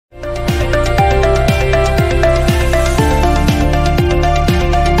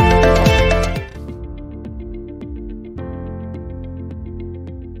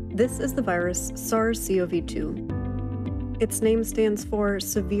This is the virus SARS CoV-2. Its name stands for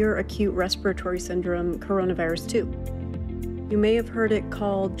Severe Acute Respiratory Syndrome Coronavirus 2. You may have heard it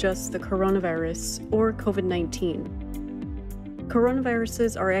called just the coronavirus or Covid-19.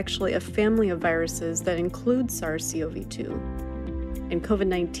 Coronaviruses are actually a family of viruses that include SARS CoV-2, and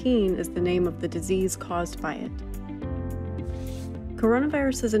Covid-19 is the name of the disease caused by it.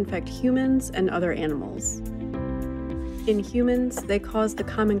 Coronaviruses infect humans and other animals. In humans, they cause the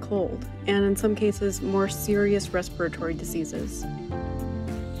common cold, and in some cases, more serious respiratory diseases.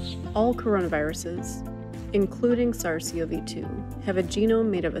 All coronaviruses, including SARS-CoV-2, have a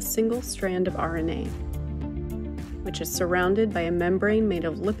genome made of a single strand of RNA, which is surrounded by a membrane made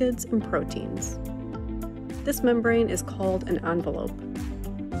of lipids and proteins. This membrane is called an envelope.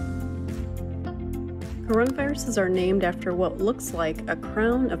 Coronaviruses are named after what looks like a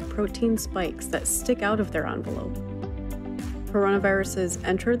crown of protein spikes that stick out of their envelope. Coronaviruses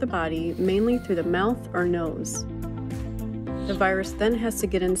enter the body mainly through the mouth or nose. The virus then has to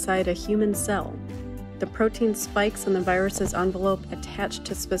get inside a human cell. The protein spikes in the virus's envelope attach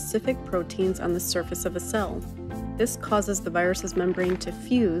to specific proteins on the surface of a cell. This causes the virus's membrane to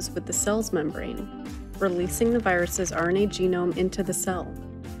fuse with the cell's membrane, releasing the virus's RNA genome into the cell.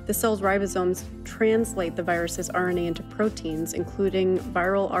 The cell's ribosomes translate the virus's RNA into proteins, including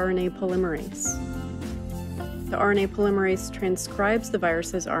viral RNA polymerase. The RNA polymerase transcribes the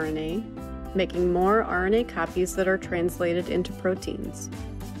virus's RNA, making more RNA copies that are translated into proteins.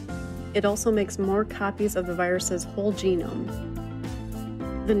 It also makes more copies of the virus's whole genome.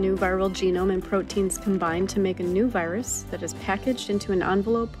 The new viral genome and proteins combine to make a new virus that is packaged into an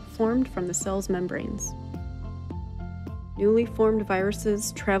envelope formed from the cell's membranes. Newly formed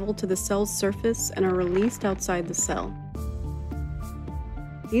viruses travel to the cell's surface and are released outside the cell.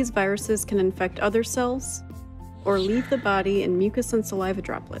 These viruses can infect other cells or leave the body in mucus and saliva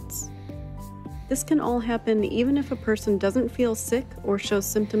droplets. This can all happen even if a person doesn't feel sick or shows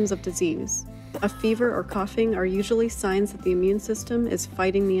symptoms of disease. A fever or coughing are usually signs that the immune system is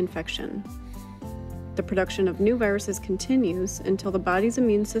fighting the infection. The production of new viruses continues until the body's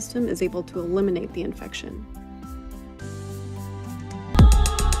immune system is able to eliminate the infection.